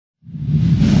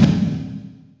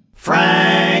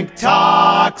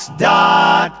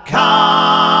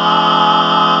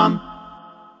franktalks.com.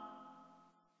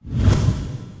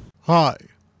 Hi,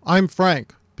 I'm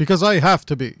Frank, because I have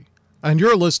to be, and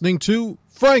you're listening to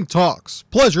Frank Talks,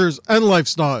 Pleasures and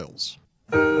Lifestyles.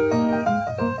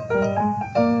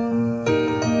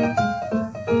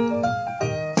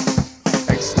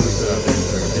 Exclusive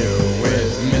interview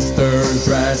with Mr.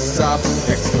 Dressup.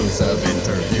 Exclusive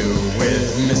interview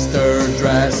with Mr.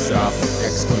 Dressup.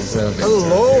 Exclusive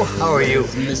Hello, how are you?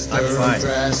 Mr. I'm fine.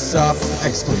 Dressup.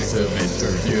 Exclusive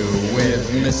interview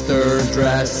with Mr.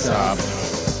 Dressup.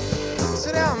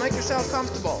 Sit down, make yourself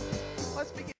comfortable.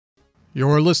 Let's begin.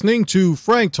 You're listening to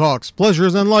Frank Talks,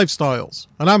 Pleasures and Lifestyles,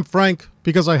 and I'm Frank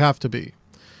because I have to be.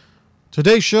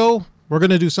 Today's show, we're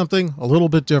going to do something a little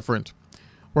bit different.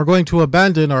 We're going to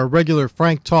abandon our regular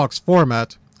Frank Talks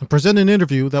format and present an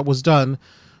interview that was done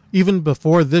even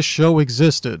before this show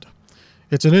existed.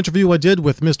 It's an interview I did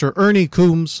with Mr. Ernie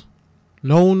Coombs,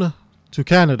 known to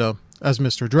Canada as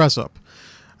Mr. Dressup.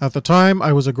 At the time,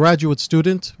 I was a graduate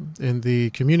student in the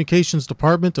communications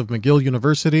department of McGill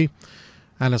University,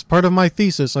 and as part of my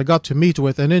thesis, I got to meet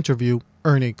with and interview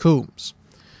Ernie Coombs.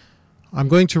 I'm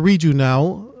going to read you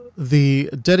now the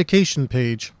dedication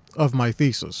page of my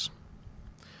thesis.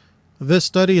 This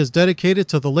study is dedicated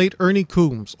to the late Ernie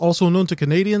Coombs, also known to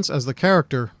Canadians as the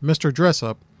character Mr.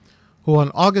 Dressup, who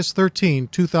on August 13,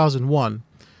 2001,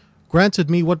 granted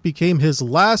me what became his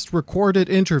last recorded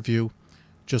interview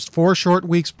just 4 short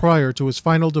weeks prior to his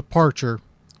final departure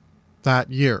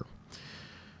that year.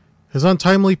 His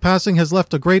untimely passing has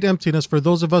left a great emptiness for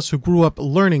those of us who grew up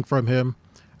learning from him,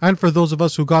 and for those of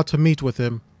us who got to meet with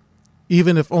him,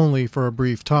 even if only for a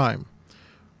brief time.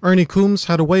 Ernie Coombs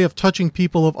had a way of touching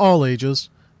people of all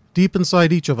ages, deep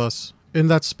inside each of us, in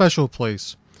that special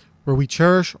place where we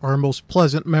cherish our most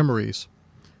pleasant memories.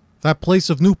 That place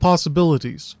of new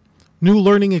possibilities, new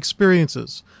learning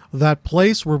experiences, that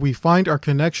place where we find our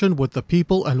connection with the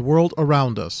people and world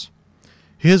around us.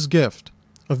 His gift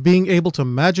of being able to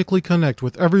magically connect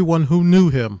with everyone who knew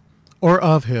him, or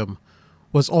of him,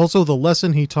 was also the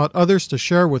lesson he taught others to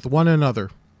share with one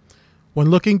another. When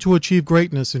looking to achieve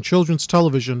greatness in children's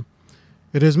television,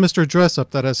 it is Mr.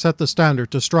 Dressup that has set the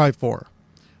standard to strive for.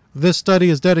 This study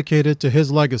is dedicated to his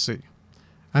legacy,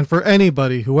 and for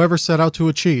anybody who ever set out to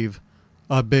achieve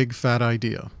a big fat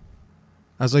idea.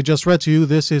 As I just read to you,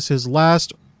 this is his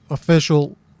last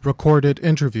official recorded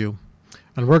interview,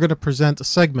 and we're going to present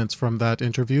segments from that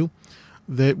interview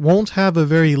that won't have a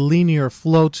very linear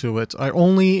flow to it. I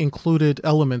only included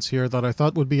elements here that I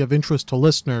thought would be of interest to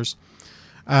listeners,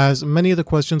 as many of the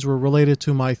questions were related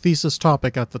to my thesis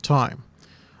topic at the time.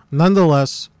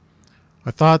 Nonetheless,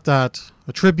 I thought that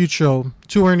a tribute show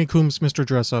to Ernie Coombs Mr.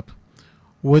 Dressup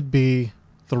would be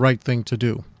the right thing to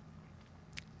do.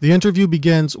 The interview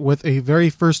begins with a very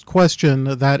first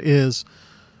question that is,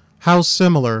 how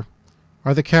similar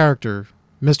are the character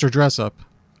Mr. Dressup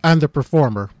and the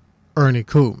performer Ernie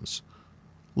Coombs?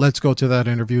 Let's go to that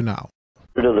interview now.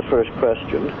 To the first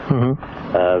question,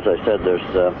 as I said,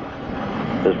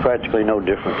 there's practically no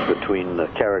difference between the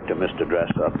character Mr.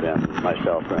 Dressup and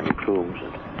myself, Ernie Coombs.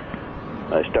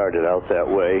 I started out that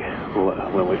way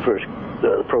when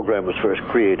the program was first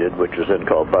created, which was then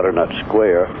called Butternut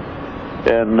Square,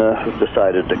 and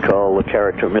decided to call the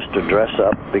character Mr.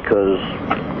 Dressup because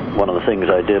one of the things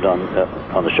I did on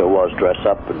the show was dress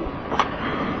up and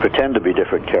pretend to be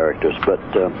different characters. But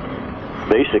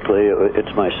basically,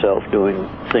 it's myself doing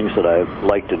things that I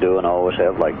like to do and always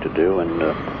have liked to do, and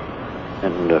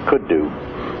could do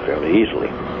fairly easily.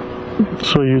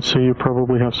 So you'd say you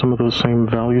probably have some of those same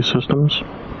value systems,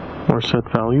 or set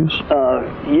values?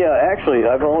 Yeah, actually,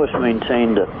 I've always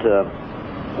maintained that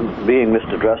being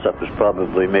Mr. Dressup has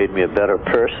probably made me a better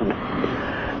person,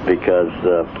 because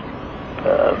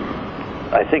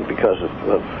I think because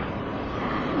of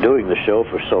doing the show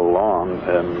for so long,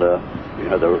 and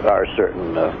there are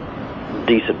certain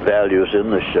decent values in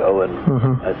the show, and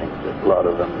I think that a lot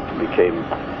of them became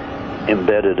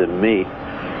embedded in me.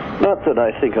 Not that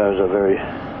I think I was a very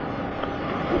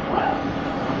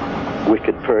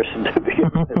wicked person to be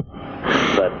with,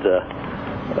 but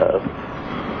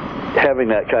having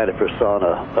that kind of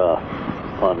persona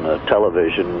on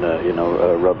television,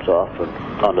 rubs off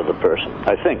onto the person.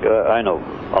 I think, I know,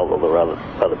 although there are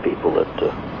other people that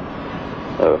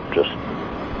are just,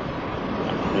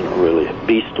 really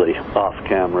beastly off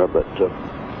camera, but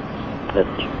it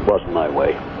wasn't my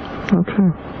way.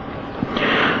 Okay.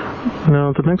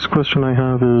 Now, the next question I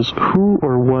have is, who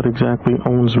or what exactly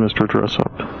owns Mr.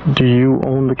 Dressup? Do you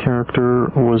own the character,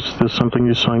 or was this something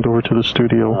you signed over to the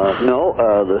studio? No,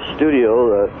 the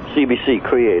studio, CBC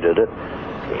created it.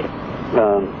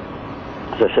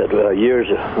 as I said,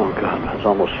 it's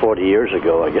almost 40 years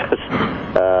ago, I guess,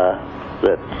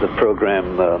 that the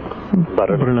program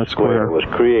Butternut Square was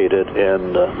created,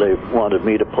 and they wanted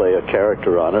me to play a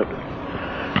character on it.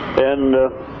 And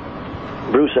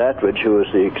Bruce Attridge, who was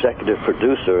the executive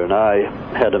producer, and I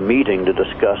had a meeting to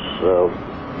discuss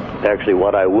actually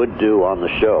what I would do on the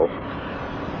show,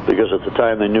 because at the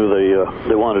time they knew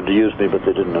they wanted to use me, but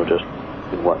they didn't know just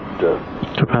in what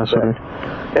capacity.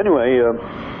 Anyway,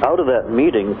 out of that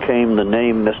meeting came the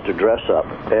name Mr. Dressup,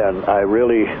 and I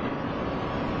really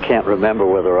can't remember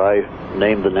whether I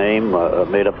named the name,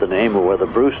 made up the name, or whether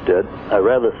Bruce did. I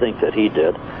rather think that he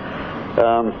did.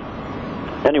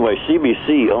 Anyway,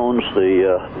 CBC owns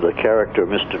the character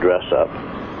Mr. Dressup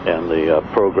and the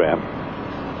program,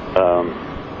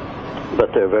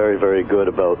 but they're very, very good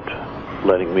about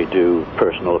letting me do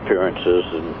personal appearances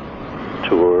and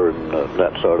tour and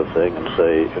that sort of thing, and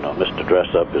say, Mr.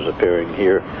 Dressup is appearing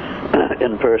here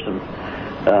in person.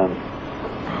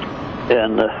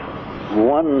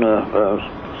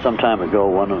 Some time ago,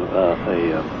 one of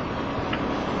a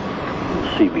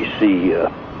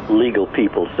CBC legal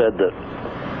people said that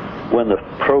when the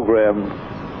program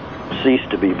ceased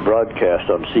to be broadcast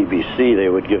on CBC, they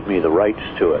would give me the rights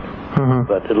to it. Mm-hmm.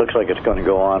 But it looks like it's going to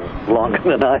go on longer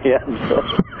than I am, so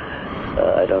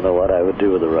I don't know what I would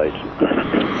do with the rights.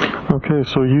 Okay,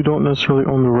 so you don't necessarily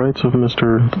own the rights of to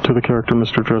the character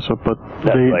Mr. Dressup, but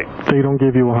they don't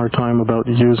give you a hard time about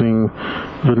using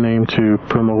the name to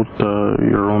promote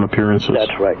your own appearances.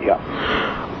 That's right, yeah.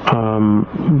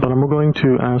 But I'm going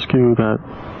to ask you that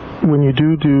when you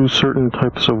do certain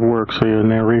types of work, say a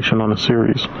narration on a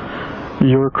series,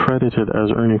 you're credited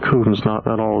as Ernie Coombs, not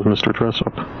at all as Mr.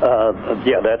 Dressup.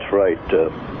 Yeah, that's right.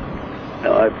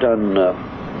 I've done...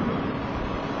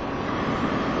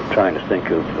 I'm trying to think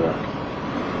of...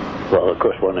 well, of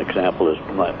course, one example is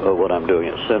what I'm doing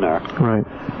at Cinar. Right.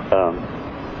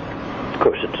 Of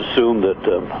course, it's assumed that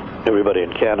everybody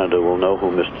in Canada will know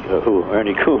who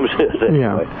Ernie Coombs is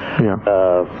anyway.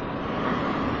 Yeah.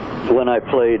 When I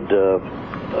played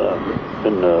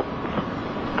in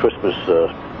Christmas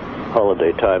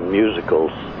holiday time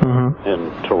musicals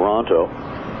in Toronto,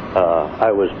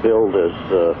 I was billed as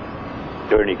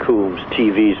Ernie Coombs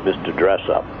TV's Mr.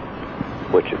 Dressup,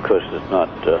 which of course is not,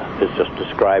 it's just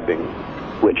describing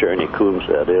which Ernie Coombs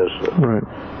that is. Right.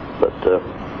 But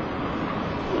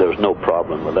there's no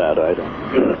problem with that either.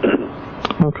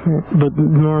 Okay, but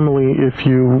normally if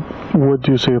you would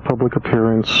do, say, a public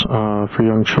appearance for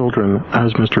young children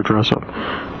as Mr. Dressup,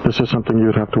 this is something you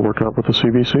would have to work out with the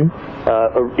CBC?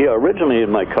 Yeah, originally in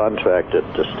my contract it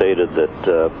stated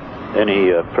that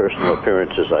any personal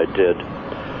appearances I did,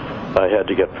 I had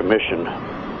to get permission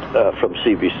from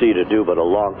CBC to do, but a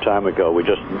long time ago we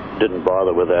just didn't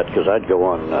bother with that, because I'd go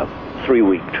on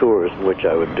 3-week tours in which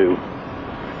I would do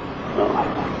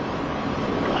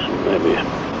maybe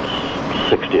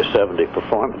 60 or 70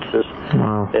 performances.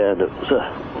 Wow. And it was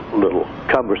a little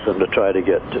cumbersome to try to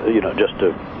get, just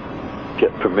to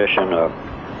get permission.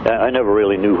 I never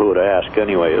really knew who to ask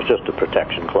anyway. It was just a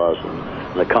protection clause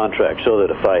in the contract, so that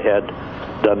if I had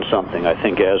done something, I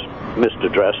think, as Mr.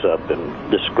 Dressup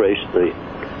and disgraced the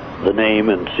name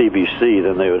and CBC,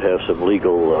 then they would have some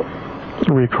legal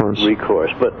recourse.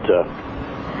 But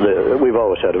we've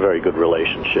always had a very good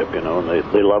relationship, and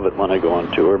they love it when I go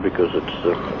on tour, because it's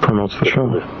promotes the show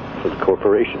for the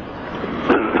corporation.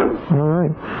 All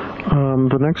right.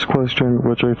 The next question,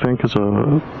 which I think is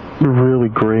a really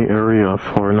gray area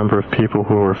for a number of people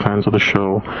who are fans of the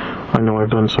show. I know I've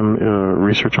done some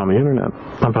research on the internet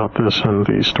about this, and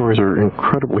the stories are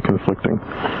incredibly conflicting.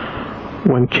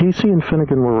 When Casey and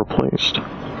Finnegan were replaced,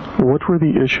 what were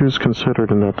the issues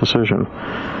considered in that decision?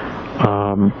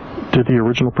 Did the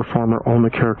original performer own the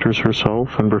characters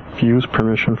herself and refuse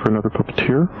permission for another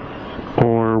puppeteer?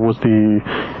 Or was the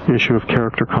issue of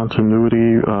character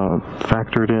continuity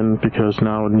factored in because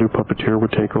now a new puppeteer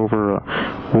would take over a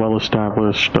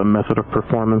well-established method of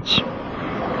performance?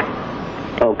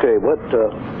 Okay,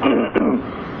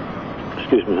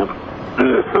 excuse me, I'm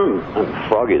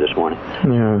foggy this morning.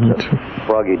 Yeah, me too.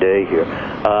 Foggy day here.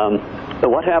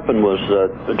 What happened was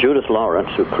Judith Lawrence,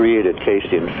 who created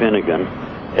Casey and Finnegan,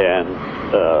 and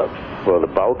for the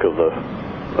bulk of the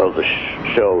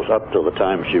shows up till the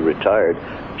time she retired,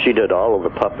 she did all of the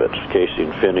puppets: Casey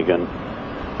and Finnegan,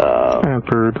 Aunt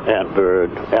Bird,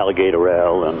 Alligator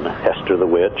Al, and Hester the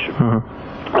Witch.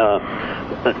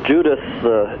 Judith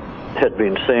had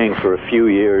been saying for a few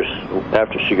years,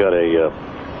 after she got a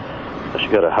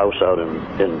house out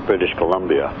in British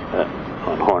Columbia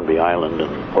on Hornby Island,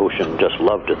 and Ocean just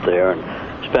loved it there and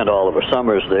spent all of her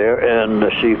summers there,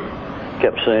 and she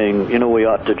kept saying, you know, we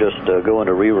ought to just go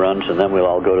into reruns and then we'll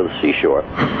all go to the seashore.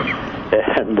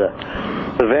 And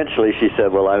eventually she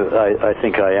said, well, I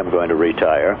think I am going to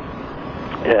retire.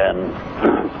 And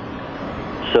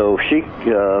so she,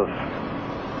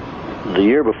 the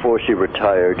year before she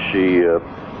retired, she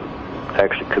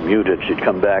actually commuted. She'd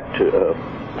come back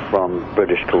from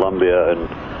British Columbia and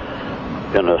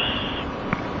in a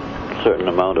certain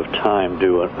amount of time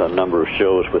do a number of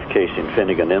shows with Casey and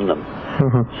Finnegan in them.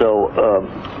 So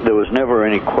there was never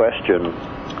any question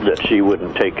that she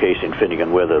wouldn't take Casey and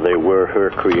Finnegan with her. They were her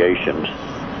creations.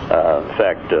 In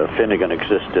fact, Finnegan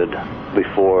existed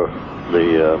before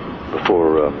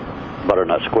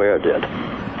Butternut Square did.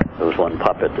 There was one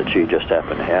puppet that she just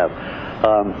happened to have.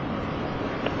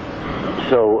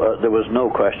 So there was no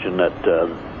question that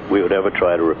we would ever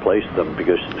try to replace them,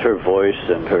 because her voice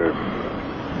and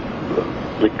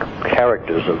the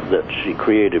characters that she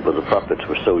created with the puppets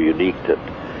were so unique that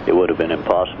it would have been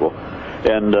impossible.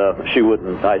 And she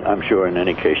wouldn't, I'm sure in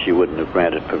any case, she wouldn't have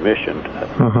granted permission.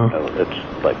 You know,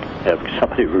 it's like having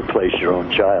somebody replace your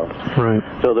own child. Right.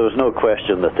 So there was no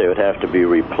question that they would have to be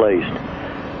replaced.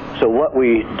 So what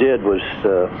we did was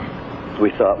we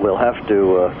thought we'll have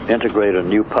to integrate a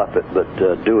new puppet, but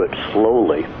do it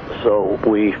slowly. So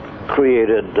we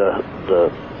created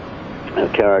the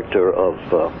character of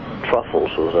Truffles,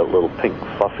 who was a little pink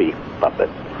fluffy puppet.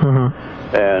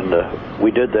 And we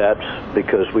did that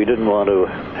because we didn't want to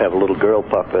have a little girl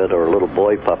puppet or a little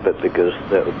boy puppet, because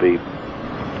that would be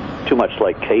too much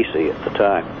like Casey at the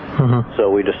time.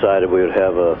 So we decided we would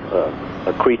have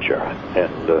a creature,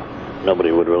 and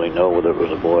nobody would really know whether it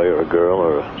was a boy or a girl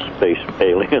or a space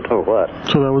alien or what.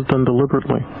 So that was done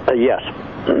deliberately? Yes.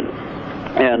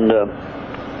 And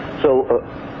so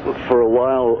for a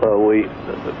while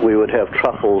we would have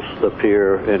Truffles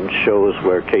appear in shows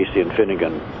where Casey and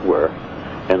Finnegan were.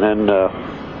 And then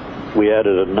we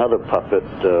added another puppet.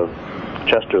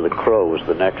 Chester the Crow was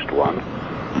the next one.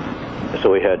 So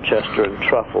we had Chester and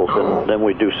Truffles, and then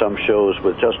we'd do some shows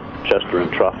with just Chester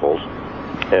and Truffles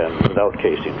and without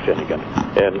Casey and Finnegan.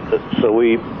 And so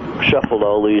we shuffled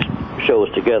all these shows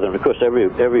together. And of course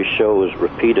every show was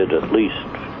repeated at least,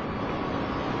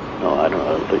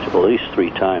 at least 3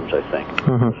 times, I think.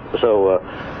 So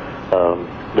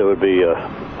there would be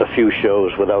a few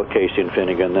shows without Casey and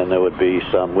Finnegan, then there would be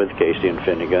some with Casey and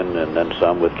Finnegan, and then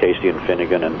some with Casey and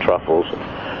Finnegan and Truffles.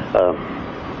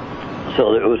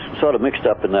 So it was sort of mixed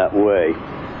up in that way.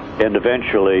 And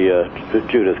eventually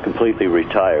Judith completely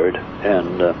retired,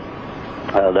 and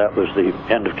that was the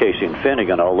end of Casey and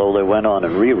Finnegan, although they went on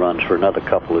in reruns for another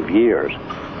couple of years.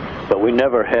 But we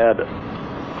never had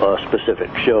a specific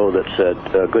show that said,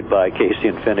 goodbye Casey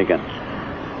and Finnegan.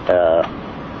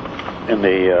 In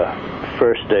the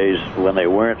first days when they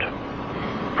weren't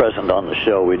present on the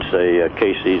show, we'd say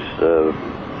Casey's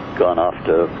gone off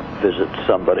to visit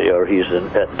somebody, or he's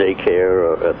at daycare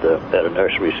or at a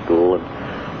nursery school, and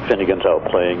Finnegan's out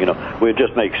playing. You know, we'd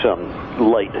just make some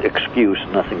light excuse,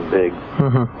 nothing big,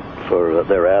 for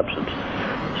their absence.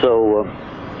 So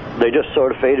they just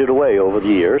sort of faded away over the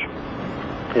years,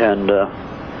 and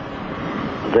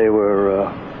they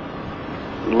were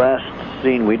last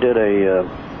seen. We did a.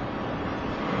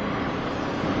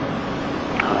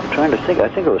 I'm trying to think. I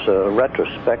think it was a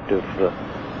retrospective.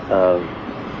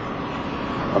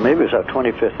 Or maybe it was our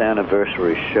 25th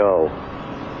anniversary show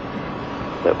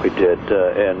that we did,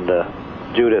 and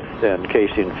Judith and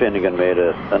Casey and Finnegan made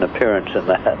an appearance in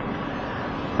that.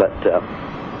 But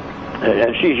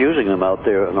and she's using them out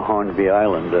there on the Hornby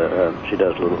Island. She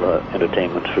does little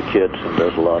entertainments for kids and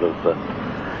does a lot of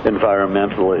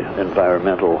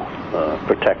environmental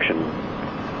protection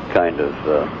kind of.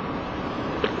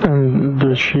 And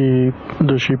does she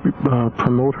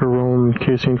promote her own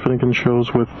Casey and Finnegan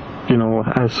shows with,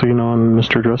 as seen on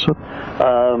Mr. Dressup?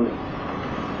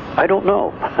 I don't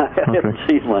know. I haven't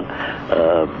seen one.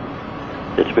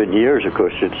 It's been years, of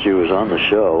course, since she was on the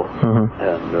show,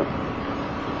 and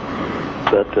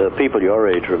but people your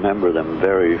age remember them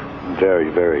very, very,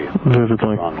 very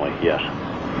vividly. Strongly. Yes,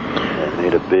 it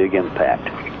made a big impact.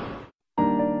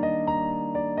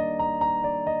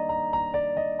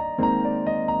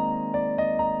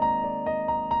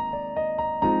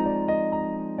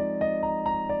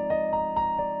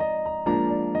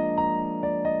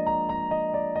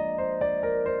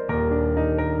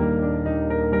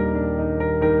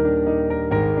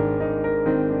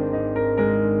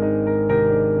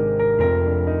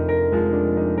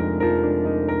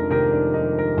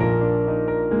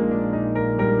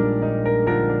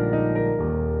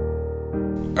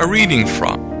 A reading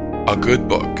from A Good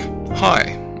Book.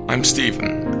 Hi, I'm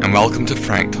Stephen, and welcome to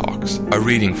Frank Talks, a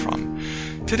reading from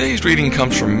Today's reading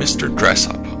comes from Mr.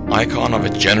 Dressup, Icon of a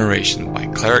Generation by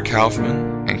Claire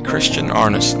Kaufman and Christian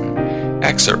Arneson,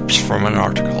 excerpts from an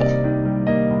article.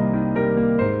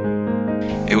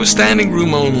 It was standing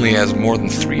room only as more than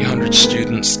 300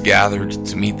 students gathered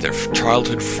to meet their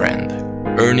childhood friend,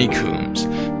 Ernie Coombs,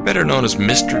 better known as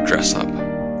Mr.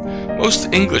 Dressup.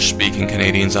 Most English-speaking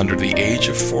Canadians under the age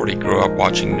of 40 grew up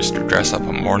watching Mr. Dressup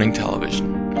on morning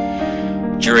television.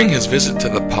 During his visit to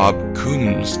the pub,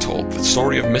 Coombs told the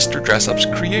story of Mr. Dressup's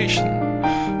creation.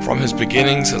 From his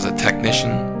beginnings as a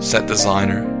technician, set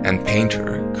designer, and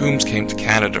painter, Coombs came to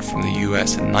Canada from the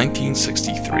US in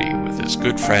 1963 with his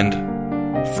good friend,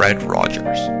 Fred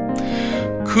Rogers.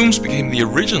 Coombs became the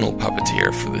original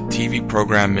puppeteer for the TV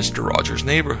program Mr. Rogers'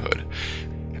 Neighborhood,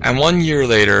 and 1 year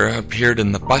later appeared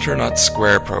in the Butternut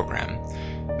Square program.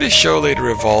 This show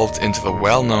later evolved into the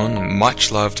well-known and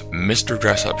much-loved Mr.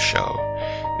 Dressup Show.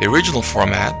 The original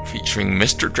format, featuring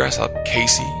Mr. Dressup,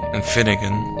 Casey, and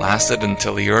Finnegan, lasted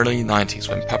until the early 90s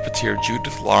when puppeteer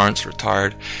Judith Lawrence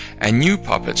retired and new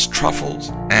puppets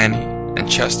Truffles, Annie, and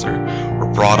Chester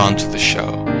were brought onto the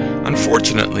show.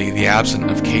 Unfortunately, the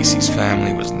absence of Casey's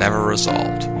family was never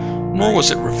resolved, nor was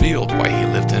it revealed why he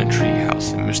lived in a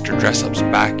treehouse in Mr. Dressup's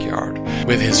backyard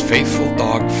with his faithful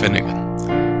dog Finnegan.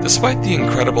 Despite the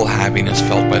incredible happiness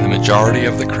felt by the majority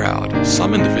of the crowd,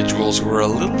 some individuals were a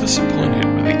little disappointed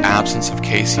with the absence of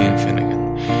Casey and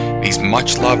Finnegan. These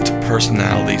much-loved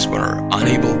personalities were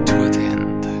unable to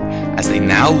attend, as they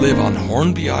now live on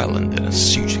Hornby Island in a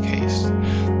suitcase.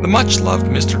 The much-loved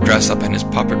Mr. Dressup and his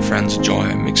puppet friends enjoy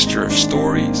a mixture of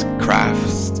stories,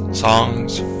 crafts,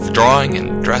 songs, drawing,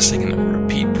 and dressing, and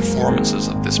repeat performances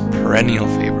of this perennial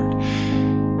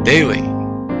favorite. Daily,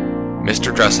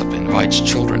 Mr. Dressup invites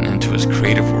children into his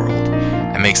creative world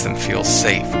and makes them feel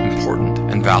safe, important,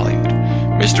 and valued.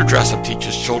 Mr. Dressup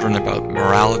teaches children about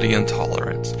morality and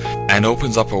tolerance and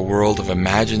opens up a world of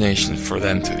imagination for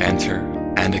them to enter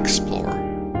and explore.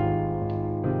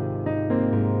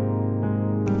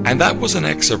 And that was an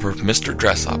excerpt of Mr.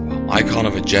 Dressup, Icon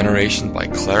of a Generation by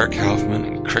Claire Kaufman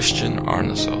and Christian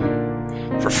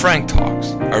Arneson. For Frank Talks,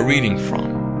 a reading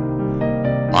from,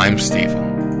 I'm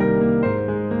Stephen.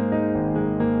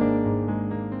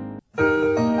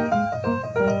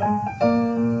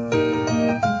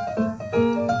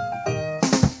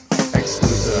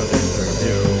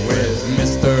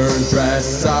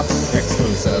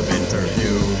 Exclusive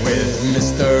interview with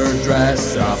Mr.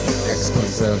 Dressup.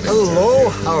 Exclusive. Hello,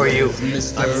 how are you?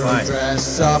 Mr. I'm fine.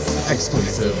 Dressup.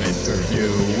 Exclusive interview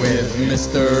with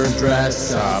Mr.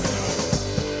 Dressup.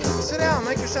 Sit down,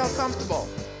 make yourself comfortable.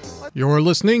 You're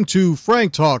listening to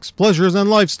Frank Talks, Pleasures and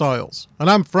Lifestyles, and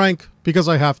I'm Frank because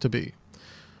I have to be.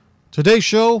 Today's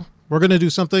show, we're going to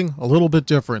do something a little bit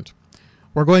different.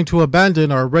 We're going to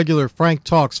abandon our regular Frank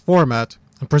Talks format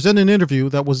and present an interview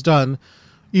that was done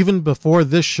even before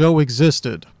this show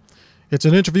existed. It's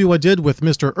an interview I did with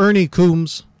Mr. Ernie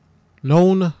Coombs,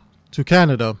 known to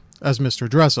Canada as Mr.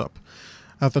 Dressup.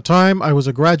 At the time, I was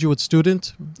a graduate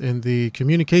student in the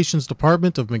communications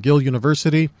department of McGill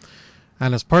University,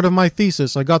 and as part of my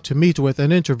thesis, I got to meet with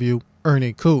and interview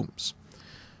Ernie Coombs.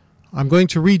 I'm going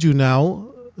to read you now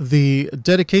the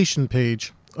dedication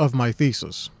page of my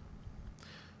thesis.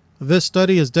 This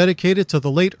study is dedicated to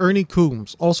the late Ernie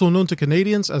Coombs, also known to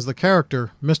Canadians as the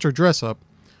character Mr. Dressup,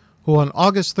 who on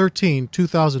August 13,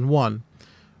 2001,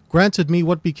 granted me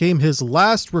what became his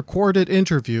last recorded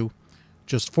interview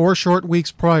just 4 short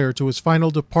weeks prior to his final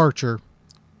departure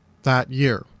that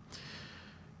year.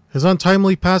 His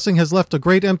untimely passing has left a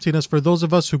great emptiness for those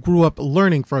of us who grew up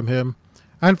learning from him,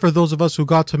 and for those of us who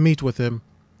got to meet with him,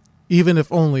 even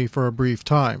if only for a brief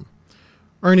time.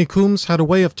 Ernie Coombs had a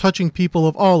way of touching people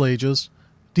of all ages,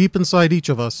 deep inside each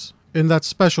of us, in that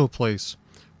special place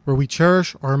where we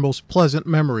cherish our most pleasant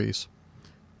memories.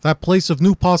 That place of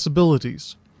new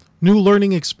possibilities, new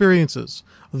learning experiences,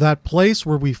 that place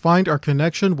where we find our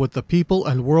connection with the people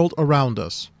and world around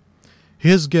us.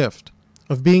 His gift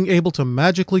of being able to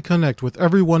magically connect with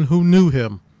everyone who knew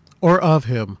him, or of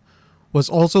him, was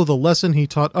also the lesson he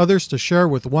taught others to share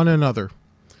with one another.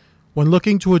 When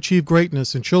looking to achieve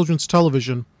greatness in children's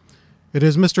television, it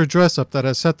is Mr. Dressup that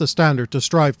has set the standard to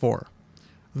strive for.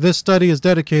 This study is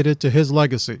dedicated to his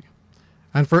legacy,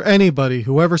 and for anybody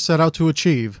who ever set out to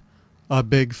achieve a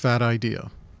big fat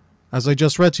idea. As I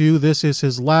just read to you, this is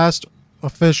his last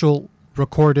official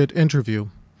recorded interview,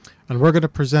 and we're going to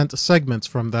present segments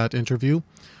from that interview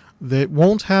that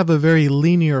won't have a very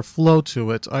linear flow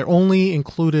to it. I only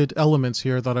included elements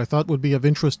here that I thought would be of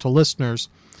interest to listeners,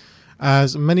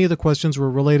 as many of the questions were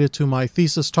related to my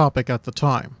thesis topic at the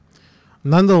time.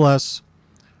 Nonetheless,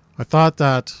 I thought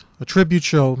that a tribute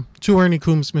show to Ernie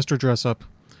Coombs Mr. Dressup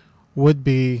would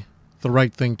be the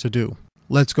right thing to do.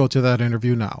 Let's go to that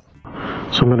interview now.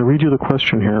 So I'm going to read you the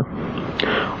question here.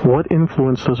 What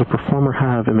influence does a performer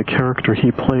have in the character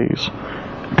he plays?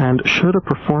 And should a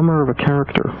performer of a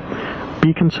character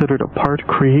be considered a part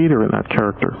creator in that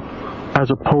character, as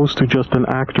opposed to just an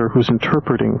actor who's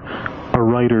interpreting a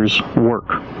writer's work?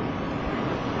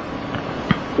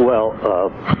 Well,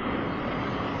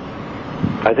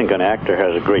 I think an actor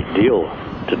has a great deal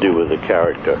to do with the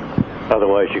character.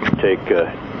 Otherwise, you could take,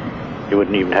 you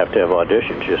wouldn't even have to have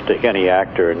auditions. Just take any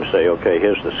actor and say, okay,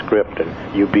 here's the script,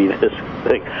 and you be this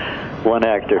thing. One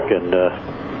actor can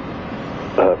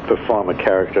perform a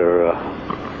character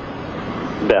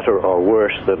better or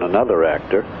worse than another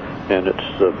actor, and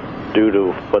it's due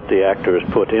to what the actor has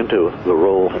put into the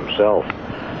role himself.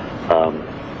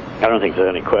 I don't think there's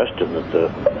any question that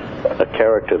a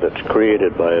character that's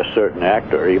created by a certain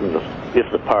actor, even if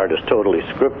the part is totally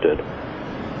scripted,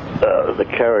 the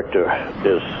character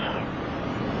is,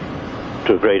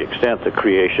 to a great extent, the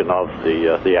creation of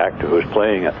the actor who's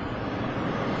playing it.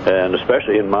 And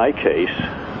especially in my case,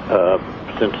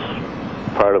 since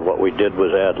part of what we did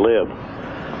was ad lib,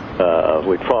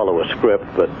 we'd follow a script,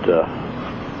 but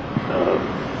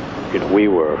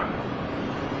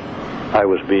I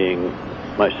was being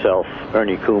myself,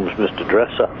 Ernie Coombs Mr.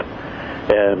 Dressup,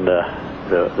 and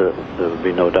there would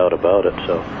be no doubt about it.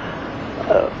 So,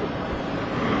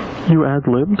 you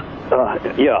ad-libbed?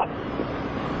 Yeah.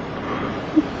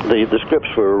 The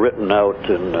scripts were written out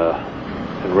in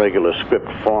regular script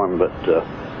form, but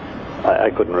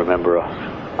I couldn't remember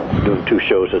doing 2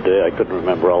 shows a day. I couldn't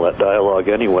remember all that dialogue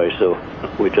anyway, so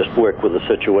we just worked with the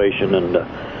situation and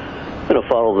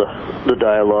follow the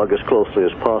dialogue as closely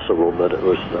as possible. But it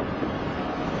was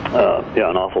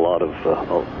an awful lot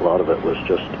of it was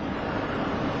just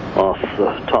off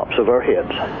the tops of our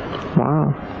heads.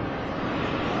 Wow.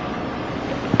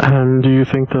 And do you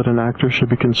think that an actor should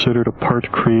be considered a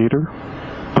part creator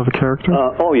of a character?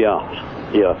 Oh yeah,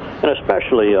 and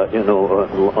especially on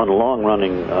a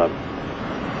long-running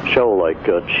show like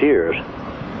Cheers.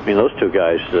 I mean, those 2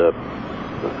 guys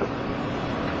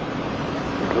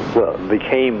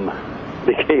became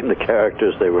the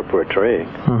characters they were portraying,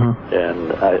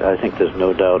 and I think there's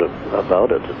no doubt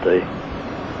about it that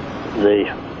they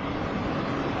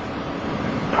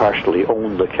partially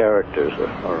own the characters,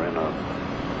 or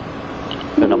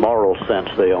in a moral sense,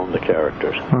 they own the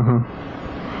characters.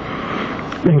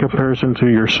 In comparison to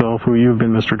yourself, who you've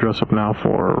been Mr. Dressup now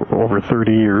for over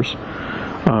 30 years,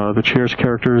 the Cheers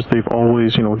characters, they've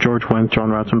always, George Wendt,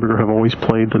 John Ratzenberger have always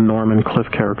played the Norm and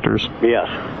Cliff characters. Yes.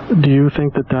 Do you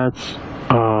think that that's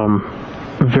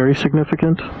very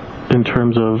significant in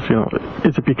terms of,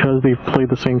 is it because they've played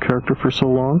the same character for so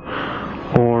long?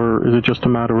 Or is it just a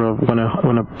matter of when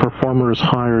a performer is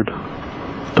hired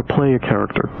to play a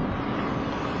character,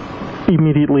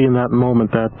 immediately in that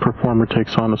moment that performer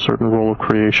takes on a certain role of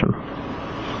creation?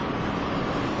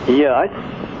 Yeah,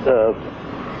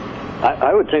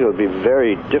 I would think it would be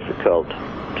very difficult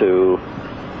to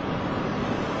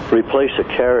replace a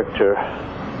character.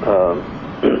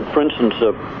 For instance,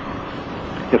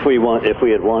 if we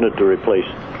had wanted to replace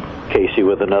Casey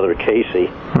with another Casey,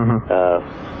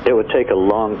 it would take a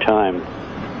long time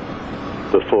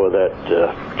before that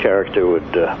character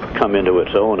would come into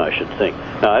its own, I should think.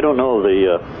 Now, I don't know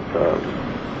the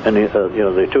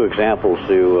 2 examples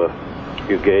you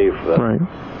gave. Right.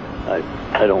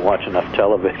 I don't watch enough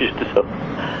television, so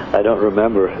I don't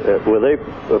remember. Were they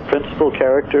principal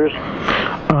characters?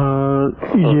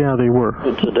 Yeah, they were.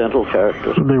 Incidental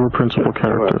characters? They were principal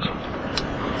characters.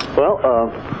 Well,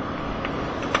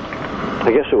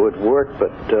 I guess it would work,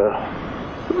 but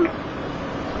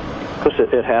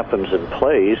because it happens in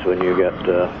plays when you get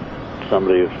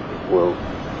somebody will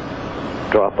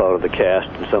drop out of the cast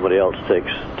and somebody else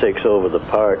takes over the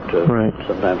part. Right.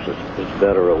 Sometimes it's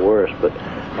better or worse, but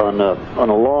on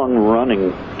a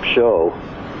long-running show,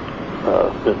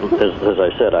 as I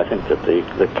said, I think that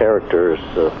the character is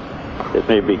it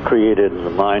may be created in the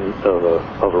mind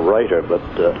of a writer, but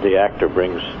the actor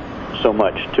brings so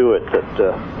much to it that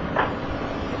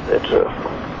it's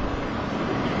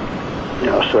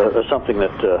something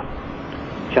that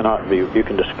cannot be. You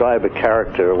can describe a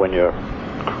character when you're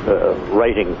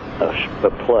writing a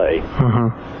play,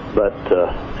 but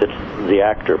it's the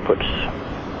actor puts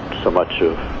so much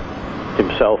of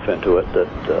himself into it that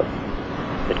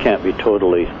it can't be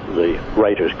totally the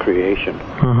writer's creation.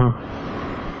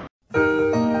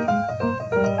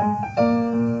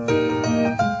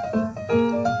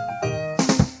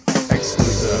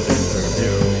 Exclusive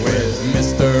interview with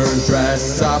Mr.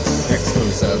 Dressup.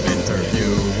 Exclusive interview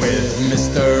with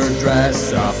Mr.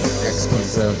 Dressup.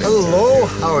 Exclusive Exclusive. Hello,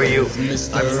 how are you?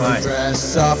 Mr. I'm fine.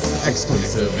 Dressup.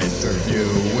 Exclusive interview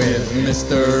with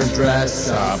Mr.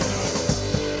 Dressup.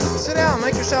 Sit down,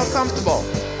 make yourself comfortable.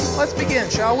 Let's begin,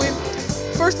 shall we?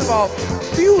 First of all,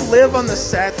 do you live on the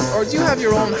set, or do you have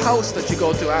your own house that you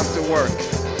go to after work?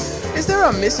 Is there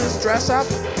a Mrs. Dressup?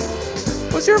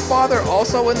 Was your father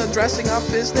also in the dressing up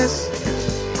business?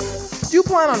 Do you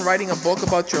plan on writing a book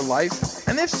about your life?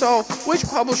 And if so, which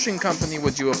publishing company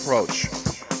would you approach?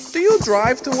 Do you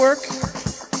drive to work?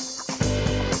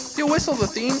 Do you whistle the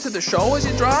theme to the show as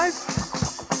you drive?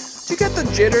 Do you get the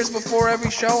jitters before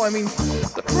every show? I mean,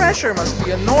 the pressure must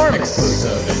be enormous.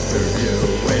 Exclusive interview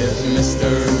with Mr.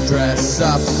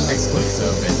 Dressup.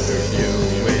 Exclusive interview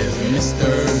with Mr.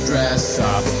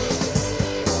 Dressup.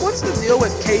 What's the deal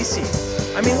with Casey?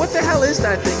 I mean, what the hell is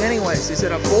that thing anyways? Is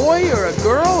it a boy or a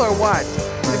girl or what?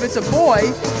 If it's a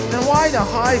boy, then why the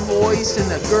high voice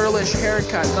and the girlish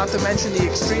haircut, not to mention the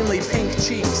extremely pink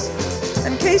cheeks?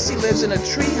 And Casey lives in a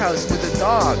treehouse with a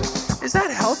dog. Is that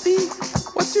healthy?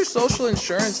 What's your social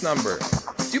insurance number?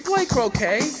 Do you play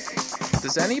croquet?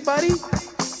 Does anybody?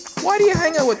 Why do you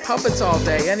hang out with puppets all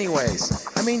day anyways?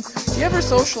 I mean, do you ever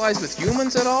socialize with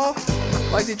humans at all?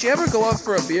 Like, did you ever go out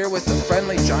for a beer with the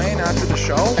friendly giant after the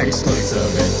show?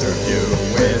 Exclusive interview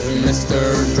with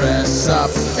Mr. Dressup.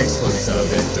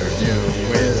 Exclusive interview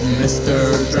with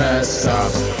Mr.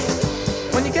 Dressup.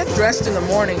 When you get dressed in the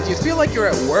morning, do you feel like you're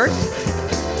at work?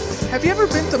 Have you ever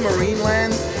been to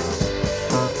Marineland?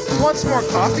 You want some more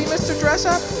coffee, Mr.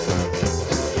 Dressup?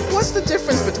 What's the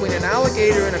difference between an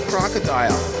alligator and a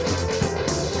crocodile?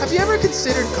 Have you ever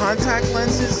considered contact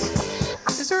lenses?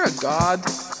 Is there a god?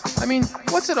 I mean,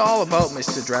 what's it all about,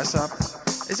 Mr. Dressup?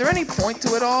 Is there any point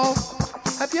to it all?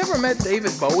 Have you ever met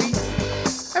David Bowie?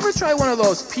 Ever try one of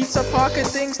those pizza pocket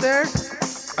things there?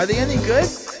 Are they any good?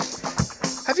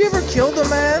 Have you ever killed a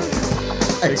man?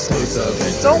 Exclusive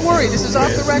interview. Don't worry, this is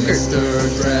off the record. Mr.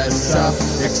 Dressup.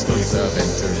 Exclusive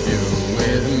interview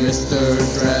with Mr.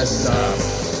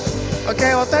 Dressup.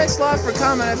 Okay, well, thanks a lot for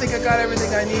coming. I think I got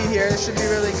everything I need here. This should be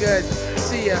really good.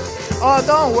 See ya. Oh,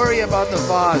 don't worry about the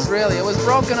vase, really. It was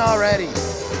broken already.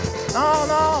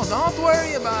 No, don't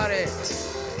worry about it.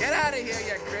 Get out of here,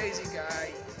 you crazy guy.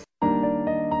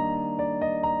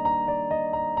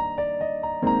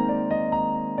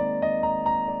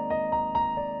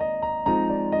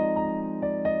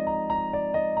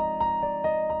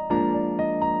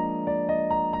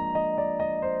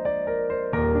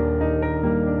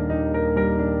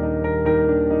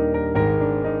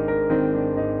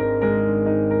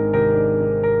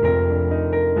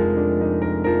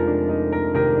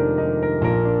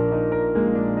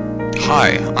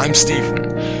 Hi, I'm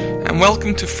Stephen, and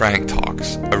welcome to Frank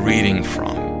Talks, a reading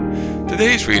from.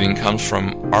 Today's reading comes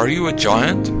from Are You a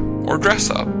Giant or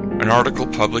Dressup? An article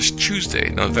published Tuesday,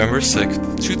 November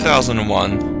 6th,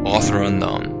 2001, author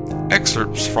unknown.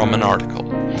 Excerpts from an article.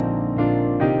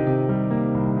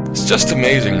 It's just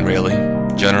amazing, really.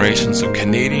 Generations of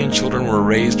Canadian children were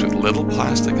raised with little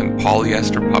plastic and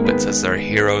polyester puppets as their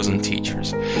heroes and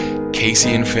teachers.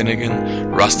 Casey and Finnegan,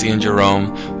 Rusty and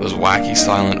Jerome, those wacky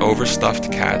silent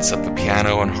overstuffed cats at the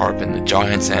piano and harp in the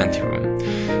Giant's anteroom.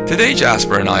 Today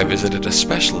Jasper and I visited a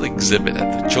special exhibit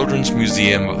at the Children's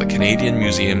Museum of the Canadian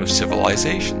Museum of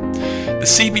Civilization. The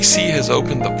CBC has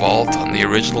opened the vault on the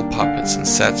original puppets and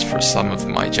sets for some of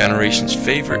my generation's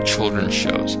favorite children's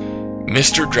shows.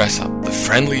 Mr. Dressup, the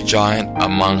Friendly Giant,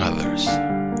 among others.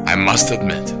 I must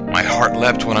admit, my heart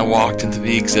leapt when I walked into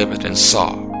the exhibit and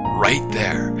saw, right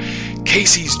there,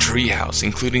 Casey's treehouse,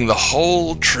 including the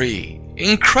whole tree.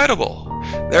 Incredible!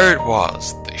 There it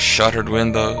was, the shuttered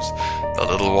windows, the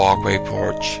little walkway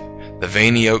porch, the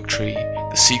veiny oak tree,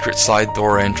 the secret side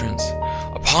door entrance.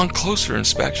 Upon closer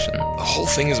inspection, the whole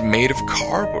thing is made of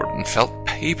cardboard and felt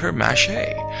paper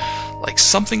mache, like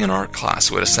something an art class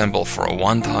would assemble for a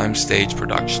one-time stage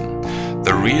production.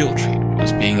 The real treat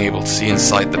was being able to see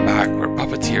inside the back where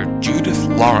puppeteer Judith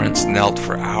Lawrence knelt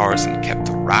for hours and kept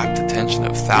the rapt attention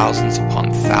of thousands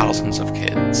upon thousands of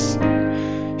kids.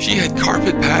 She had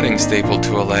carpet padding stapled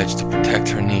to a ledge to protect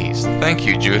her knees. Thank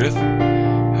you, Judith.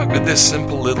 How could this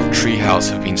simple little treehouse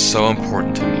have been so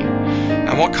important to me?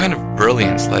 And what kind of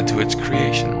brilliance led to its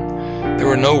creation? There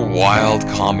were no wild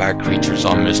combat creatures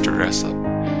on Mr. Dressup,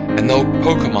 and no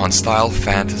Pokemon-style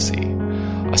fantasy,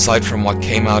 aside from what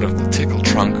came out of the tickle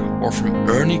trunk or from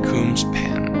Ernie Coombs'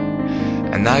 pen.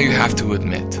 And now you have to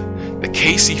admit, the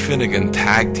Casey Finnegan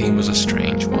tag team was a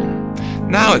strange one.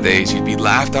 Nowadays, you'd be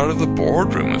laughed out of the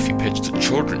boardroom if you pitched a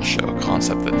children's show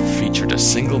concept that featured a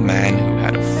single man who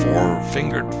had a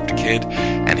four-fingered kid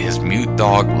and his mute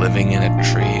dog living in a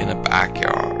tree in a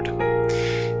backyard.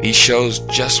 These shows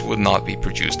just would not be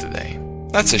produced today.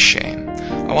 That's a shame.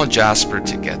 I want Jasper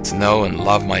to get to know and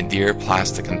love my dear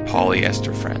plastic and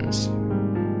polyester friends.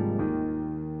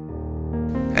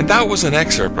 And that was an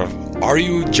excerpt of Are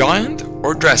You a Giant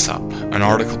or Dress Up? An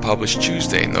article published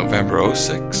Tuesday, November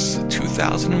 06,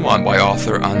 2001 by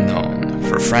author unknown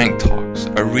for Frank Talks,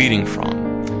 a reading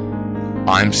from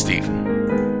I'm Stephen.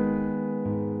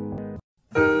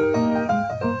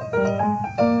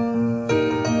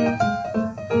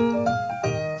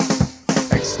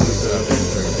 Exclusive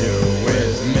interview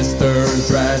with Mr.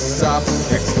 Dressup.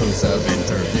 Exclusive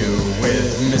interview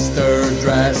with Mr.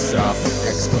 Dressup.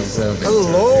 Exclusive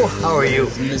Hello, how are you?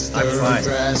 Mr. I'm fine.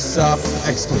 Dressup.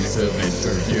 Exclusive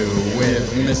interview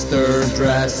with Mr.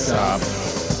 Dressup.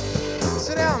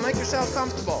 Sit down, make yourself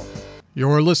comfortable.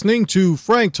 You're listening to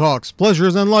Frank Talks,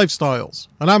 Pleasures and Lifestyles,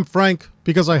 and I'm Frank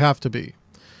because I have to be.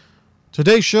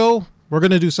 Today's show, we're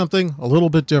going to do something a little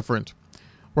bit different.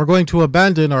 We're going to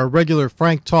abandon our regular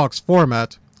Frank Talks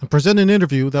format and present an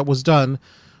interview that was done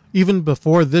even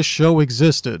before this show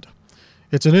existed.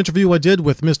 It's an interview I did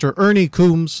with Mr. Ernie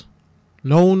Coombs,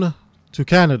 known to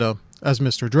Canada as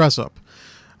Mr. Dressup.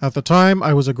 At the time,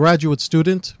 I was a graduate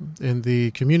student in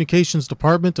the communications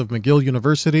department of McGill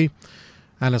University,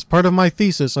 and as part of my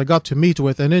thesis, I got to meet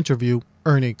with and interview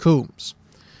Ernie Coombs.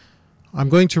 I'm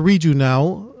going to read you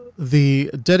now the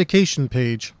dedication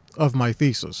page of my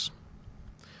thesis.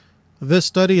 This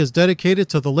study is dedicated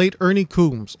to the late Ernie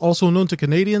Coombs, also known to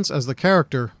Canadians as the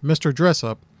character Mr.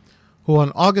 Dressup, who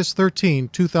on August 13,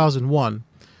 2001,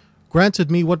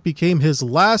 granted me what became his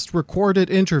last recorded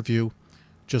interview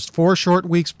just 4 short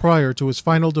weeks prior to his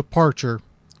final departure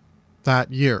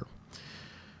that year.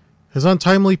 His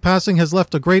untimely passing has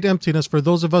left a great emptiness for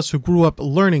those of us who grew up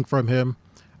learning from him,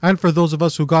 and for those of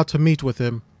us who got to meet with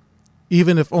him,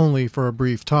 even if only for a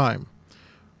brief time.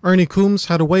 Ernie Coombs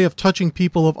had a way of touching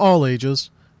people of all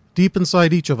ages, deep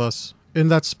inside each of us, in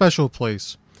that special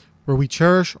place where we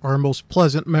cherish our most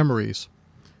pleasant memories.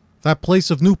 That place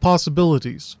of new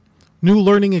possibilities, new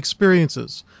learning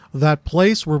experiences, that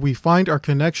place where we find our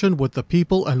connection with the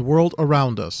people and world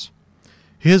around us.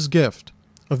 His gift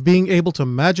of being able to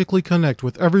magically connect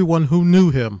with everyone who knew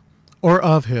him, or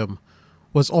of him,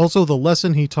 was also the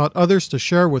lesson he taught others to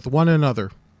share with one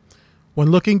another.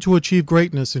 When looking to achieve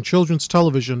greatness in children's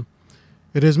television,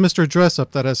 it is Mr.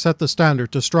 Dressup that has set the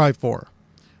standard to strive for.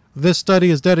 This study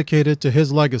is dedicated to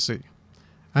his legacy,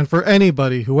 and for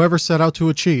anybody who ever set out to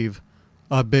achieve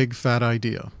a big fat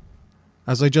idea.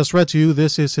 As I just read to you,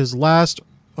 this is his last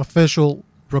official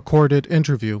recorded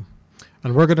interview,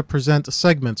 and we're going to present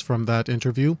segments from that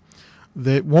interview.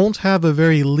 That won't have a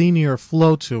very linear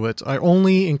flow to it. I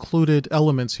only included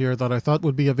elements here that I thought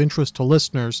would be of interest to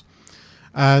listeners,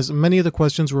 as many of the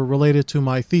questions were related to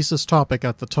my thesis topic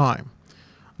at the time.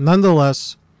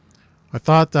 Nonetheless, I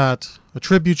thought that a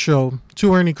tribute show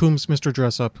to Ernie Coombs Mr.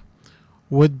 Dressup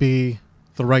would be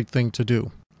the right thing to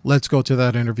do. Let's go to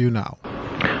that interview now.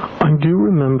 I do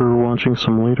remember watching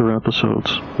some later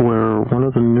episodes where one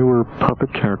of the newer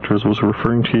puppet characters was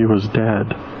referring to you as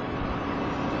Dad.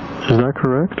 Is that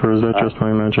correct, or is that just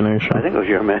my imagination? I think it was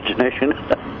your imagination.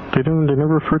 They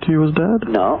never refer to you as Dad?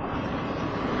 No.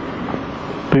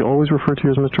 They always refer to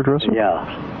you as Mr. Dressup?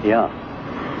 Yeah.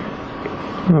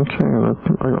 Okay,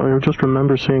 I just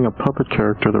remember seeing a puppet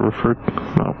character that referred...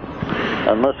 Well...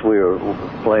 Unless we were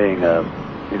playing,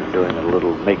 doing a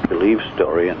little make-believe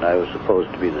story, and I was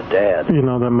supposed to be the dad.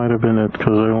 That might have been it,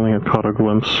 because I only had caught a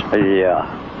glimpse. Yeah.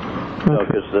 Okay. No,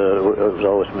 because it was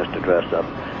always Mr. Dressup.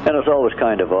 And it was always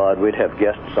kind of odd. We'd have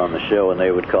guests on the show, and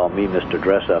they would call me Mr.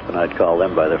 Dressup, and I'd call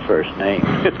them by their first name.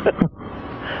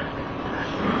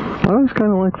 I was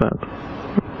kind of like that.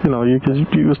 Because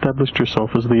you established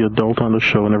yourself as the adult on the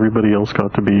show, and everybody else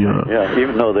got to be... Yeah,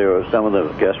 even though some of the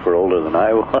guests were older than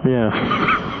I was. Yeah.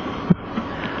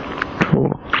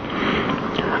 Cool.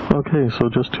 Okay, so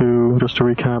just to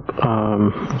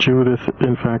recap, Judith,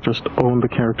 in fact, just owned the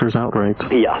characters outright.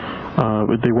 Yeah.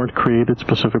 They weren't created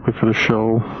specifically for the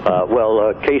show.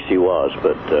 Casey was,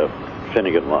 but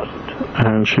Finnegan wasn't.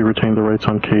 And she retained the rights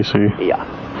on Casey. Yeah.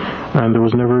 And there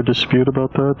was never a dispute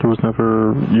about that? There was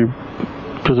never...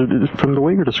 Because from the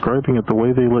way you're describing it, the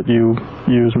way they let you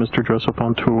use Mr. Dressup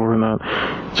on tour and that,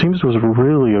 it seems it was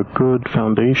really a good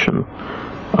foundation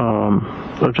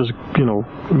of just,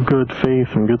 good faith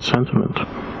and good sentiment.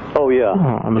 Oh, yeah.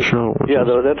 On the show. Yeah,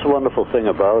 that's a wonderful thing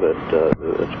about it.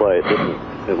 That's why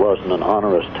it wasn't an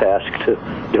onerous task to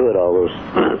do it all those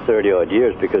 30-odd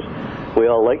years, because we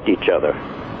all liked each other.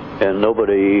 And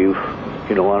nobody,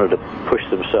 wanted to push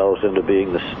themselves into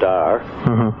being the star.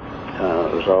 Mm-hmm.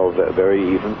 It was all very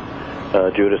even.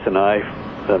 Judith and I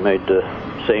made the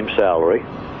same salary,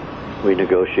 we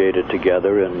negotiated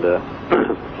together, and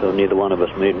so neither one of us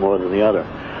made more than the other.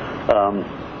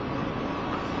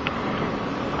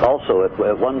 Also,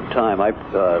 at one time, I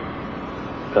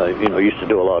used to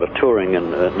do a lot of touring,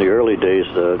 and in the early days,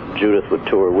 Judith would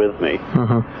tour with me.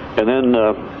 And then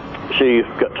she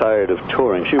got tired of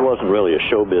touring. She wasn't really a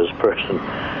showbiz person,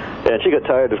 and she got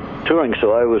tired of touring,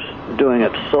 so I was doing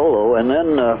it solo. And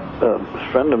then a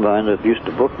friend of mine that used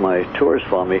to book my tours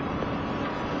for me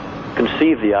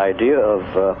conceived the idea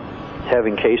of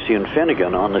having Casey and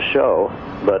Finnegan on the show,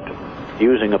 but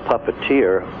using a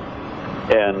puppeteer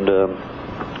and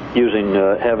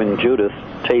having Judith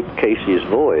tape Casey's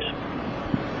voice.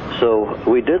 So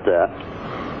we did that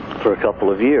for a couple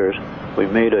of years. We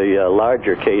made a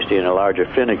larger Casey and a larger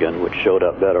Finnegan, which showed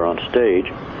up better on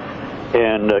stage.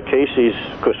 And Casey's,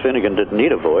 of course, Finnegan didn't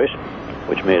need a voice,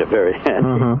 which made it very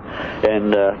handy.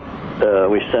 And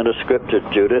we sent a script to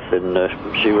Judith,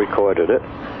 and she recorded it.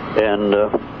 And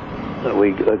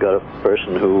we got a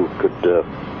person who could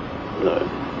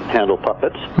handle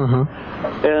puppets.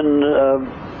 And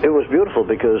it was beautiful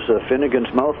because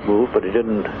Finnegan's mouth moved, but he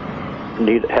didn't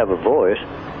have a voice.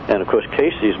 And of course,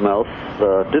 Casey's mouth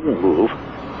didn't move,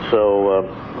 so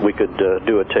we could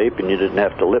do a tape, and you didn't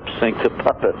have to lip sync the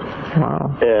puppet.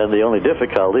 Wow. And the only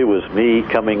difficulty was me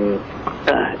coming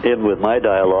in with my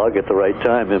dialogue at the right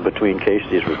time in between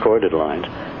Casey's recorded lines,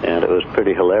 and it was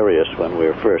pretty hilarious when we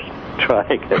were first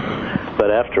trying it. But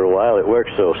after a while, it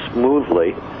worked so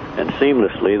smoothly and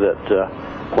seamlessly that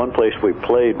one place we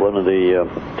played, one of the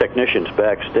technicians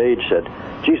backstage said,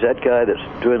 "Geez, that guy that's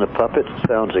doing the puppet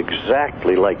sounds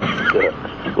exactly like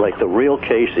the real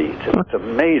Casey. It's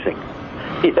amazing."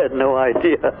 He had no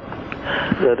idea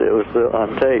that it was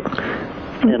on tape.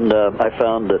 And I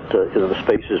found that the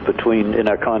spaces between, in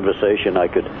our conversation, I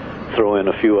could throw in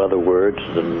a few other words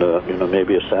and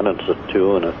maybe a sentence or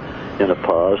two in a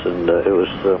pause, and it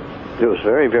was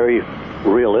very, very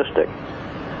realistic.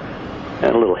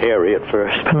 And a little hairy at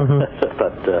first,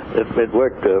 but it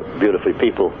worked beautifully.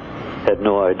 People had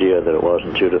no idea that it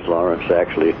wasn't Judith Lawrence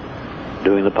actually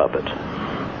doing the puppets.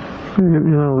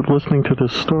 Listening to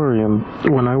this story, and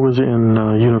when I was in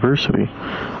university,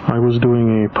 I was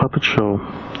doing a puppet show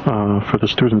for the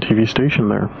student TV station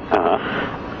there.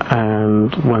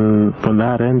 And when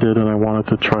that ended, and I wanted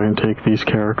to try and take these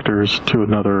characters to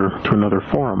another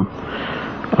forum,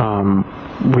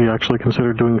 we actually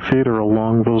considered doing theater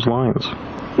along those lines.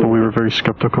 But we were very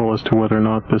skeptical as to whether or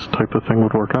not this type of thing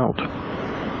would work out.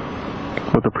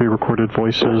 With the pre-recorded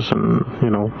voices and,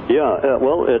 Yeah,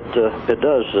 well, it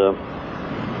does.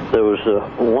 There was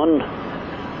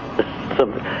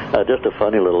just a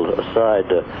funny little aside.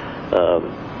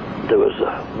 There was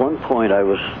one point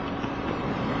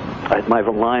my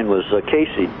line was,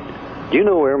 "Casey, do you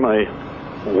know where my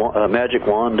magic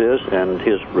wand is?" And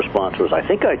his response was, "I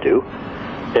think I do."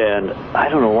 And I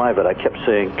don't know why, but I kept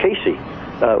saying, "Casey,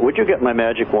 would you get my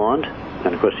magic wand?"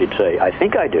 And of course he'd say, "I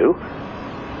think I do,"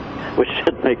 which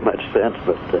didn't make much sense,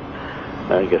 but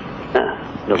I guess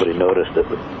nobody noticed it.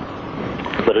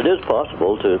 But it is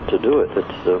possible to do it.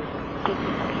 It's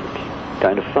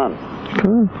kind of fun.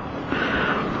 Good.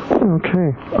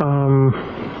 Okay.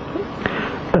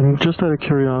 And just out of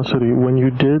curiosity, when you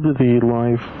did the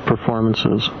live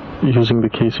performances using the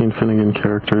Casey and Finnegan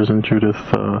characters, and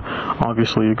Judith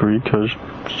obviously agreed because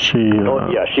she...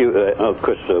 of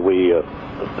course,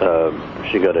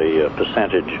 she got a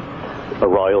percentage, a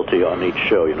royalty on each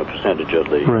show, percentage of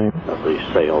the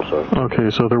sales. Okay,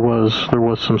 so there was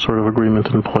some sort of agreement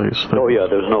in place.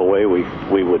 There's no way we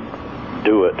would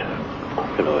do it,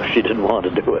 if she didn't want to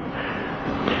do it.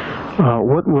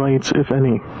 What rights, if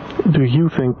any, do you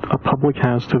think a public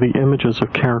has to the images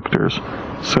of characters,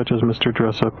 such as Mr.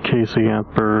 Dressup, Casey,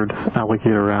 Aunt Bird,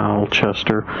 Alligator Al,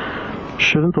 Chester?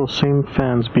 Shouldn't those same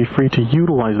fans be free to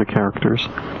utilize the characters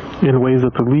in ways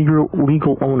that the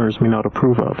legal owners may not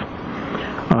approve of?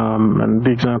 And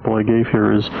the example I gave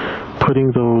here is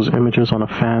putting those images on a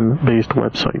fan-based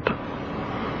website.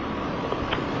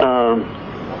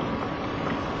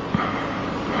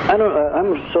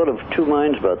 I'm sort of two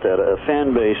minds about that. A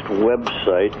fan-based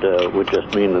website would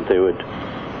just mean that they would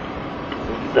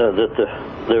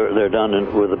they're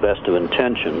done with the best of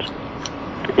intentions.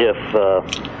 If,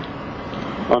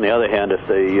 on the other hand, if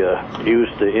they use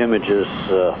the images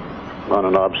on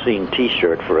an obscene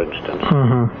T-shirt, for instance,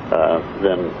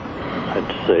 then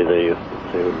I'd say they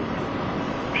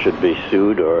should be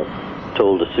sued or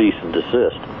told to cease and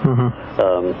desist.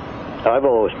 I've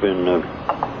always been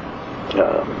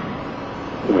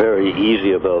very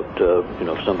easy about,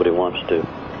 if somebody wants to,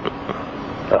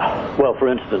 for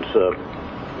instance,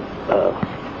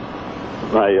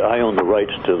 I own the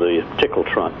rights to the Tickle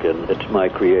Trunk, and it's my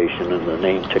creation, and the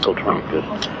name Tickle Trunk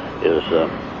is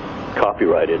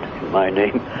copyrighted in my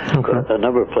name. Okay. A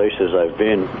number of places I've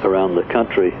been around the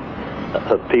country,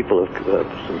 some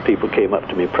people came up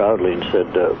to me proudly and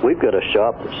said, "We've got a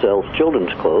shop that sells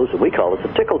children's clothes, and we call it the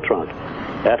Tickle Trunk,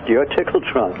 after your Tickle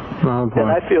Trunk." Oh, boy.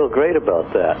 And I feel great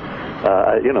about that.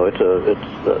 It's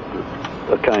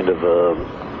a kind of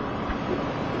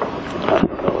I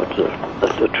don't know,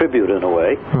 it's a tribute in a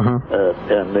way,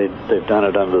 and they've done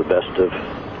it under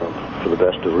for the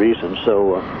best of reasons.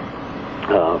 So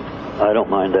I don't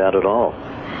mind that at all.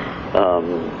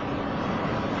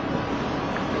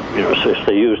 So if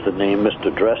they use the name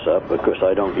Mr. Dressup, of course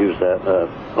I don't use that,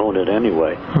 own it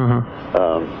anyway.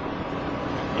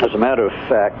 As a matter of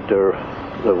fact, there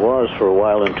was for a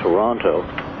while in Toronto,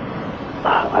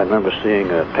 I remember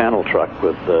seeing a panel truck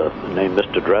with the name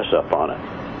Mr. Dressup on it.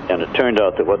 And it turned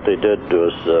out that what they did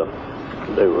was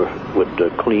they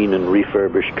would clean and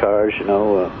refurbish cars,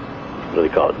 what do they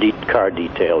call it, car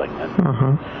detailing.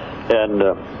 And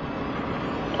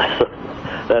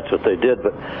that's what they did.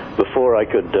 But before I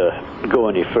could go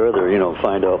any further,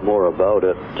 find out more about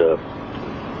it,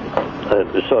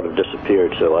 it sort of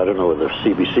disappeared. So I don't know whether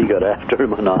CBC got after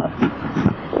him or not.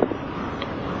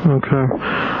 Okay.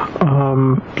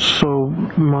 So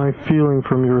my feeling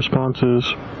from your response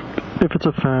is, if it's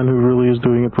a fan who really is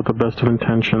doing it with the best of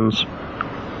intentions,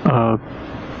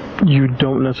 you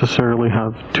don't necessarily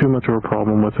have too much of a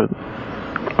problem with it.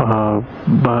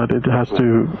 But it has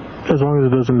to, as long as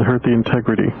it doesn't hurt the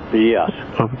integrity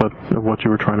of what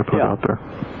you were trying to put out there.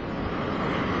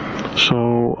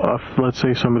 So let's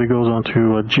say somebody goes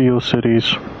onto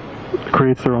GeoCities,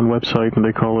 creates their own website, and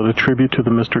they call it a tribute to the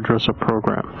Mr. Dressup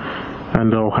program. And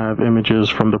they'll have images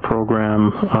from the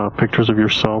program, pictures of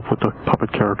yourself with the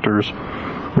puppet characters,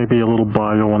 maybe a little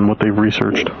bio on what they've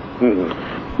researched.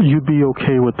 You'd be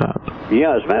okay with that?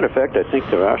 Yeah, as a matter of fact, I think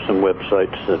there are some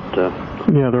websites that...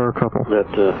 yeah, there are a couple.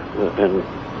 And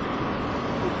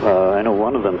I know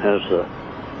one of them has a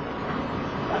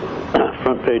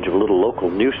front page of a little local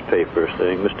newspaper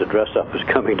saying Mr. Dressup is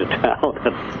coming to town,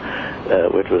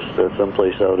 which was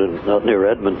someplace out near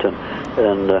Edmonton.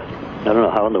 And I don't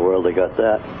know how in the world they got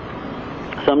that.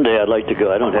 Someday I'd like to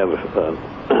go. I don't have.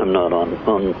 I'm not on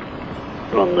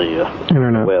the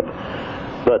internet web,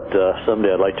 but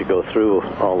someday I'd like to go through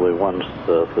all the ones,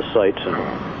 the sites,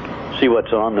 and see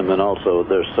what's on them. And also,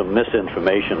 there's some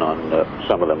misinformation on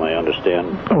some of them, I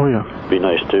understand. Oh yeah. Be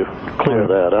nice to clear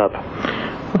that up.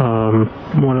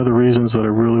 One of the reasons that I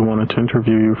really wanted to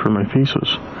interview you for my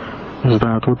thesis is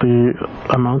that with the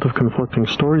amount of conflicting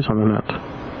stories on the net,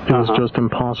 it was just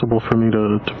impossible for me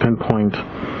to pinpoint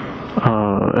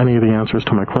any of the answers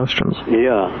to my questions.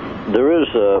 Yeah, there's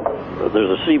a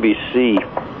CBC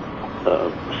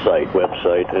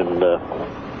website, and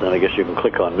then I guess you can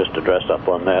click on Mr. Dressup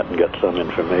on that and get some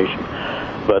information.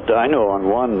 But I know on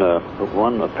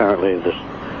one apparently this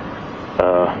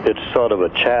it's sort of a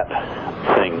chat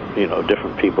thing,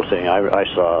 different people saying I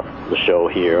saw the show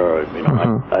here, or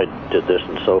I did this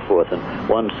and so forth. And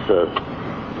once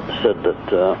said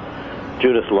that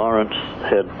Judith Lawrence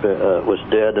was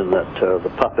dead, and that the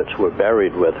puppets were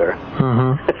buried with her.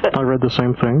 I read the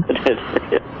same thing.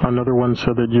 Another one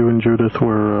said that you and Judith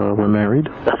were married,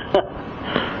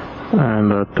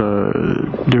 and that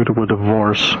due to a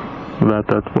divorce,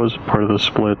 that was part of the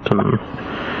split. And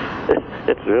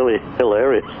it's really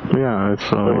hilarious. Yeah, it's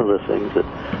some of the things that.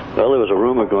 Well, there was a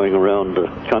rumor going around the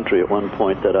country at one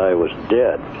point that I was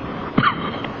dead,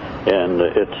 and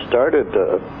it started.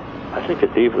 I think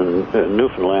it even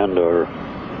Newfoundland or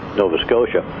Nova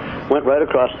Scotia, went right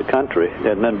across the country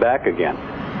and then back again.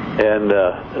 And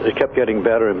it kept getting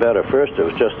better and better. First it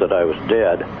was just that I was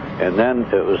dead, and then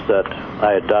it was that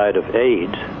I had died of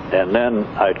AIDS, and then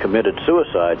I had committed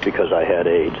suicide because I had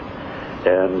AIDS.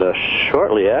 And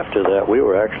shortly after that, we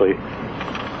were actually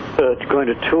going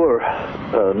to tour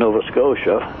Nova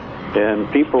Scotia.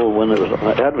 And people, when it was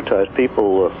advertised,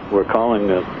 people were calling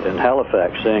in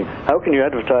Halifax saying, "How can you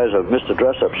advertise a Mr.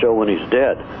 Dressup show when he's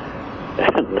dead?"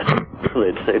 And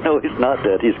they'd say, "No, he's not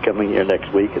dead. He's coming here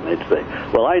next week." And they'd say,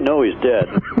 "Well, I know he's dead."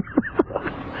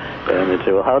 And they'd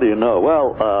say, "Well, how do you know?"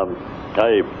 "Well,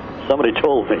 somebody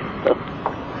told me."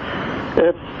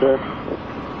 It's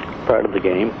part of the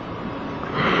game.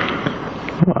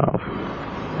 Wow.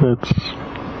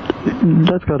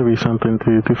 That's got to be something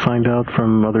to find out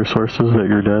from other sources that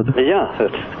you're dead. Yeah,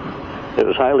 it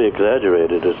was highly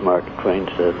exaggerated, as Mark Twain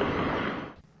said.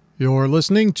 You're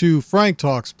listening to Frank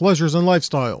Talks Pleasures and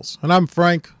Lifestyles, and I'm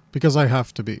Frank because I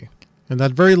have to be. In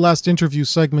that very last interview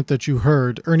segment that you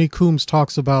heard, Ernie Coombs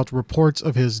talks about reports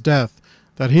of his death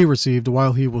that he received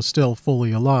while he was still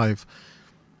fully alive.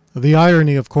 The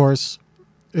irony, of course,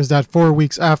 is that 4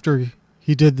 weeks after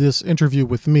he did this interview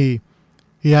with me,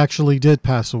 he actually did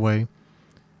pass away,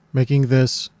 making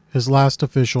this his last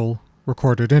official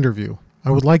recorded interview. I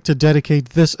would like to dedicate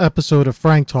this episode of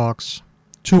Frank Talks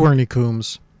to Ernie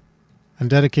Coombs, and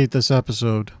dedicate this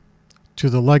episode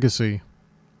to the legacy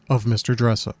of Mr.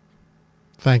 Dressup.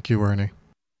 Thank you, Ernie.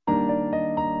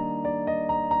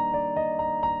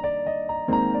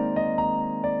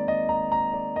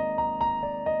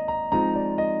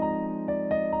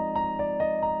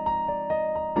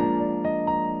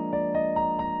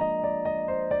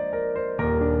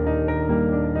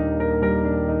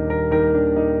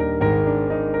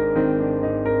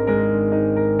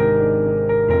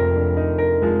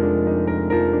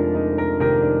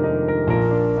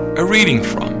 A reading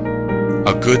from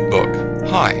A Good Book.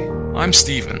 Hi, I'm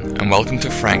Stephen, and welcome to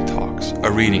Frank Talks,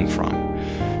 a reading from.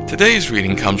 Today's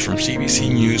reading comes from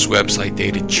CBC News website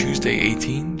dated Tuesday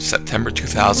 18, September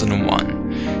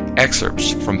 2001.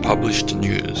 Excerpts from published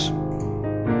news.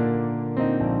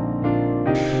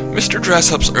 Mr.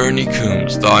 Dressup's Ernie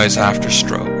Coombs dies after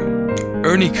stroke.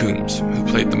 Ernie Coombs, who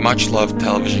played the much-loved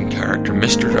television character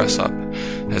Mr. Dressup,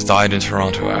 has died in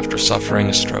Toronto after suffering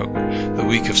a stroke the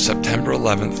week of September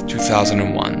 11,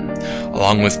 2001,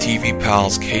 along with TV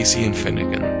pals Casey and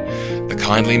Finnegan. The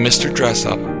kindly Mr.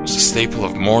 Dressup was a staple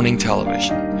of morning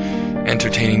television,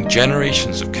 entertaining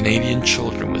generations of Canadian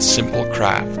children with simple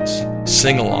crafts,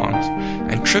 sing-alongs,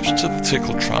 and trips to the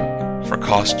tickle trunk for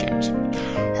costumes.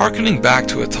 Harkening back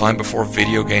to a time before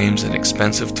video games and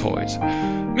expensive toys,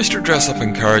 Mr. Dressup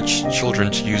encouraged children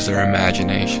to use their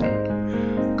imagination.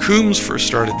 Coombs first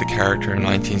started the character in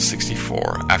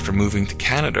 1964 after moving to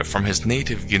Canada from his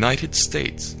native United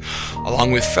States,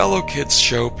 along with fellow kids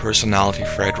show personality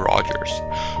Fred Rogers.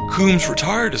 Coombs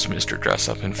retired as Mr.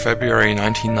 Dressup in February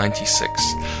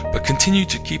 1996, but continued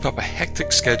to keep up a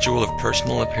hectic schedule of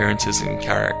personal appearances in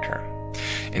character.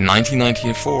 In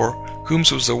 1994,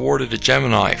 Coombs was awarded a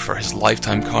Gemini for his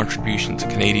lifetime contribution to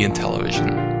Canadian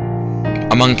television.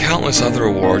 Among countless other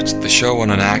awards, the show won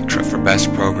an ACTRA for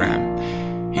Best Program.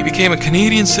 He became a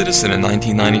Canadian citizen in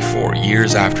 1994,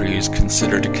 years after he was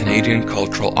considered a Canadian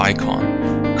cultural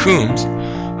icon. Coombs,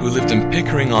 who lived in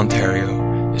Pickering,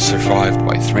 Ontario, is survived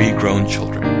by 3 grown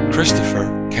children,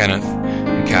 Christopher, Kenneth,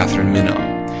 and Catherine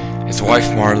Minow. His wife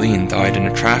Marlene died in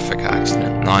a traffic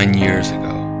accident 9 years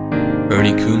ago.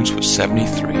 Ernie Coombs was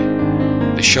 73.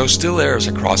 The show still airs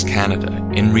across Canada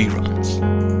in reruns.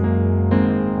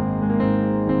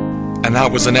 And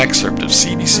that was an excerpt of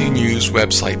CBC News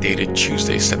website dated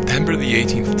Tuesday, September the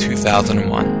 18th,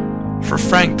 2001. For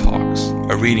Frank Talks,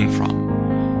 a reading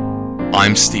from.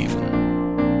 I'm Stephen.